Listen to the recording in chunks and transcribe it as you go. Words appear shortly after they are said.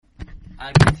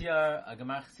Agitiyar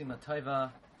Agamar Chesima Toiva.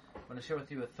 I want to share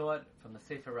with you a thought from the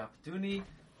Sefer Rapduni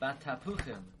Bat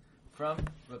Tapuchim from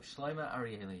Reb Shlomo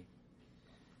Arieli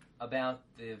about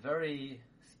the very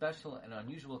special and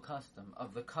unusual custom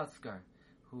of the Kotzker,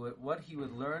 what he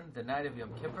would learn the night of Yom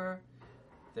Kippur.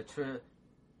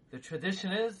 The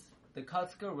tradition is the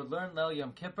Kotzker would learn Leil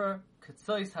Yom Kippur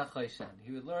Ketzois HaChoshen.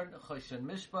 He would learn Choshen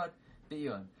Mishpat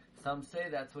B'iyun. Some say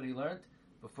that's what he learned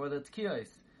before the Tkiyos.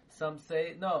 Some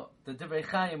say, no, the Divrei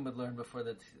Chaim would learn before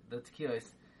the Tkiyos,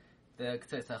 the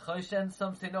Ketzois HaChoshen.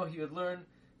 Some say, no, he would learn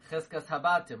Cheskas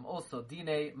Habatim, also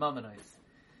Dinei Mamanois.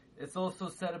 It's also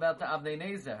said about the Avnei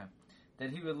Nezer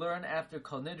that he would learn after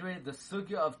Kol Nidre the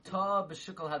Sugya of Ta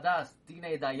B'Shukal Hadas,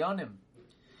 Dinei Dayanim.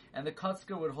 And the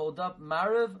Kotzker would hold up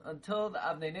Mariv until the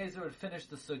Avnei Nezer would finish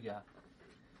the Sugya.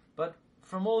 But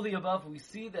from all the above, we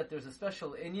see that there's a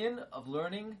special inyan of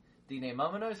learning Dinei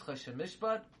Mamanois, Choshen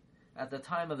Mishpat, at the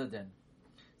time of the din.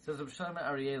 Says Reb Shlomo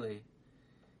Arieli,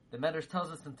 the Medrash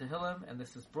tells us in Tehillim, and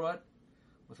this is brought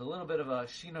with a little bit of a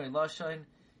Shinoi Lashon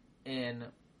in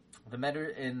the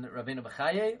Medrash in Rabbeinu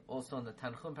Bechaye, also in the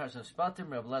Tanchum Parashat Shpatim.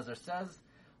 Reb Lezer says,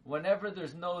 whenever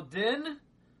there's no din,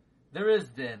 there is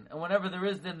din, and whenever there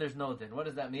is din, there's no din. What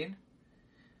does that mean?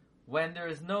 When there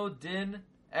is no din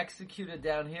executed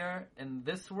down here in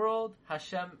this world,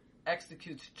 Hashem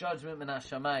executes judgment in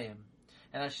Hashemayim,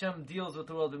 and Hashem deals with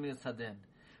the world of Midas Hadin.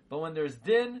 But when there's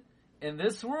din in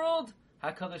this world,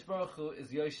 HaKadosh Baruch Hu is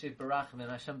Yoshev Barachim, and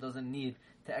Hashem doesn't need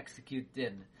to execute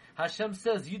din. Hashem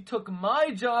says, you took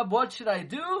my job, what should I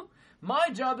do? My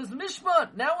job is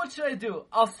Mishpat. Now what should I do?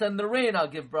 I'll send the rain, I'll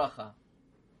give bracha.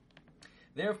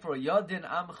 Therefore, Yodin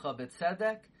Amcha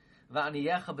B'Tzedek,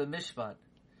 V'aniyecha B'Mishpat.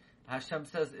 Hashem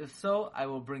says, if so, I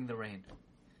will bring the rain.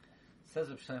 Says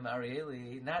Reb Shlomo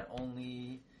Arieli, not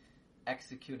only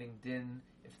executing din,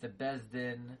 if the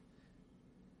Bezdin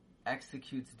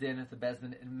executes din, if the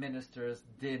Bezdin administers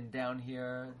din down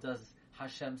here, does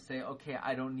Hashem say, okay,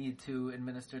 I don't need to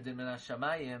administer din min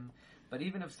hashamayim? But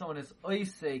even if someone is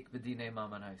oisek b'dinei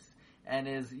mamanais, and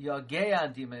is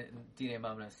yageya dinei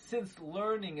mamanais, since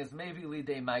learning is maybe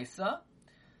lidei maisa,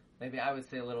 maybe I would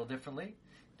say a little differently,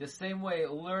 the same way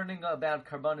learning about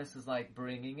karbanis is like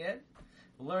bringing it,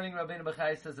 learning Rabbeinu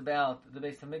Bechaye says about the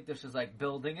Beis HaMikdash is like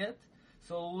building it,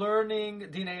 so learning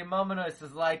Dinei Mamonos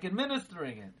is like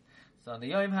administering it. So on the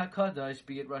Yom HaKadosh,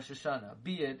 be it Rosh Hashanah,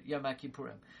 be it Yom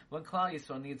HaKippurim, when Klal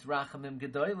Yisrael needs Rachamim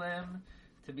Gedolim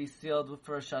to be sealed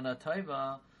for Shana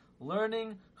Tova,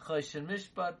 learning Choshen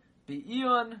Mishpat,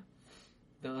 Be'iyun,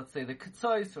 let's say the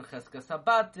Ketzois, or Cheskas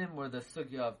Habatim, or the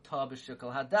Sugya of Ta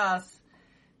B'Shukal Hadas.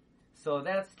 So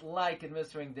that's like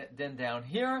administering din down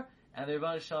here, and the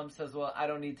Rebbeinu Shalom says, well, I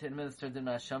don't need to administer din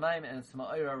HaShamayim, and it's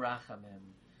Ma'ira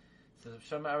Rachamim. So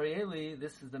Shlomo Arieli,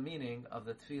 this is the meaning of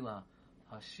the tefillah.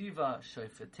 Hashiva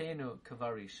shoifetenu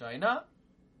kavari shaina,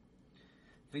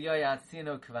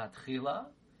 v'yayatzinu kvatchila.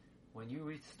 When you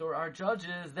restore our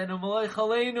judges, then u'malei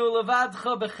chaleinu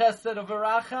levadcha b'chesed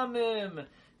v'rachamim.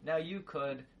 Now you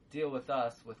could deal with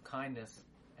us with kindness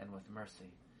and with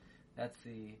mercy. That's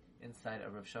the insight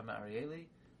of Rav Shlomo Arieli.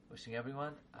 Wishing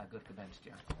everyone a good Gebench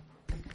Year.